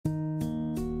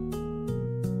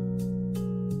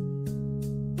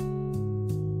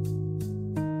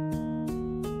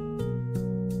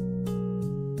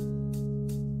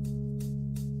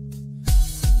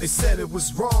They said it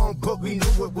was wrong, but we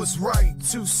knew it was right.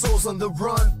 Two souls on the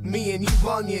run, me and you,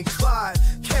 Bonnie and Clyde.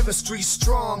 Chemistry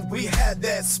strong, we had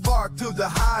that spark through the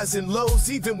highs and lows,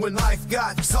 even when life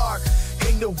got dark.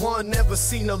 Ain't no one ever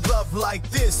seen a love like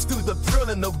this. Through the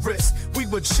thrill and the risk, we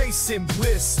were chasing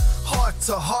bliss. Heart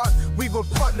to heart, we were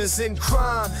partners in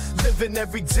crime, living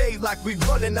every day like we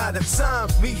running out of time.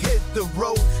 We hit the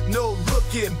road, no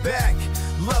looking back.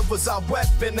 Love was our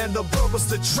weapon and the world was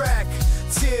the track.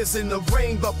 Tears in the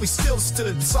rain, but we still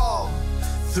stood tall.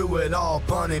 Through it all,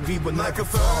 Bonnie, we were like a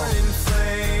burning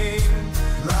flame,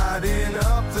 lighting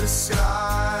up the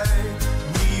sky.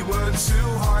 We were two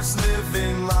hearts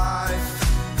living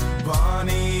life,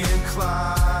 Bonnie and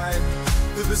Clyde.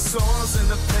 Through the storms and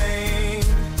the pain,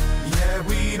 yeah,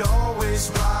 we'd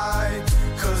always ride.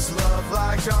 Cause love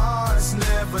like ours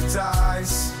never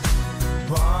dies,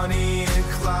 Bonnie and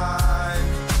Clyde.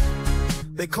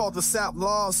 They called us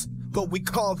outlaws, but we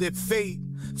called it fate.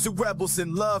 Two rebels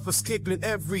in love, escaping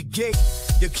every gate.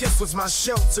 Your kiss was my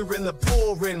shelter in the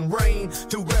pouring rain.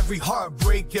 Through every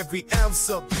heartbreak, every ounce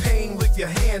of pain. With your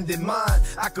hand in mine,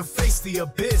 I could face the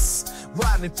abyss.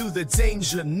 Riding through the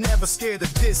danger, never scared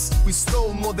of this. We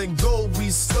stole more than gold, we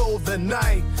stole the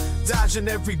night. Dodging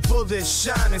every bullet,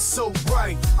 shining so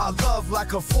bright. Our love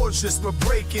like a fortress, we're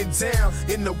breaking down.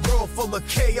 In the world full of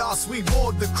chaos, we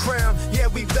wore the crown. Yeah,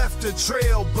 we left a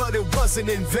trail, but it wasn't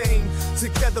in vain.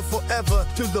 Together forever,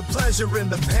 through the pleasure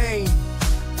and the pain.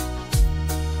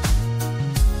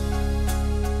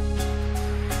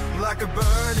 Like a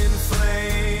burning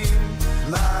flame,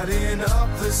 lighting up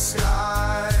the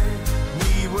sky.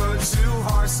 We were two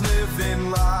hearts living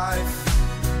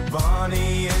life,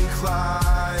 Bonnie and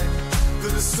Clyde.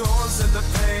 Through the storms and the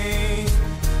pain,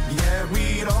 yeah,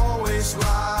 we'd always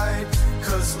ride.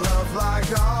 Cause love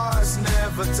like ours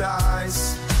never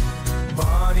dies,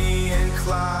 Bonnie and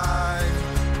Clyde.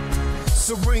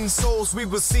 Serene souls, we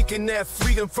were seeking that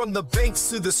freedom. From the banks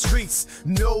to the streets,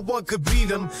 no one could beat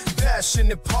them.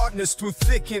 Passionate partners through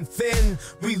thick and thin.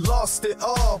 We lost it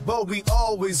all, but we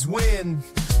always win.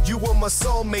 You were my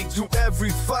soulmate through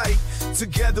every fight.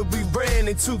 Together we ran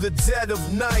into the dead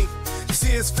of night.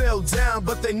 Tears fell down,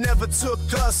 but they never took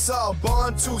us. Our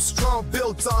bond too strong,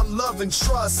 built on love and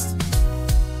trust.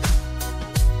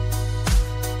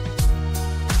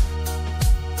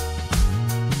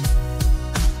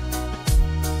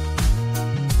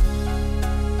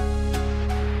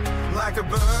 Like a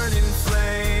burning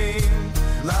flame,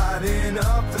 lighting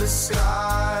up the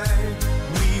sky.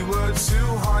 We were two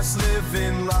hearts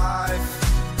living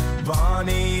life,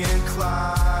 Bonnie and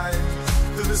Clyde.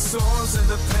 Through the storms and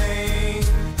the pain,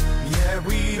 yeah,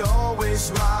 we'd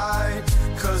always ride.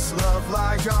 Cause love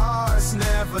like ours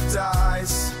never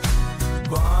dies,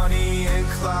 Bonnie and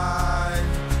Clyde.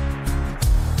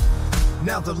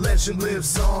 Now the legend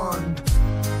lives on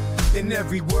in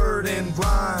every word and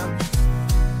rhyme.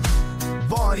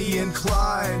 Bonnie and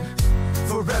Clyde,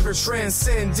 forever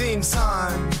transcending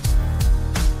time.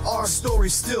 Our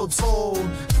story's still told,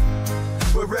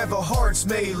 wherever hearts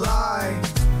may lie.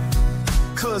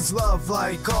 Cause love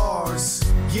like ours,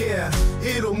 yeah,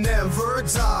 it'll never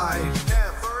die.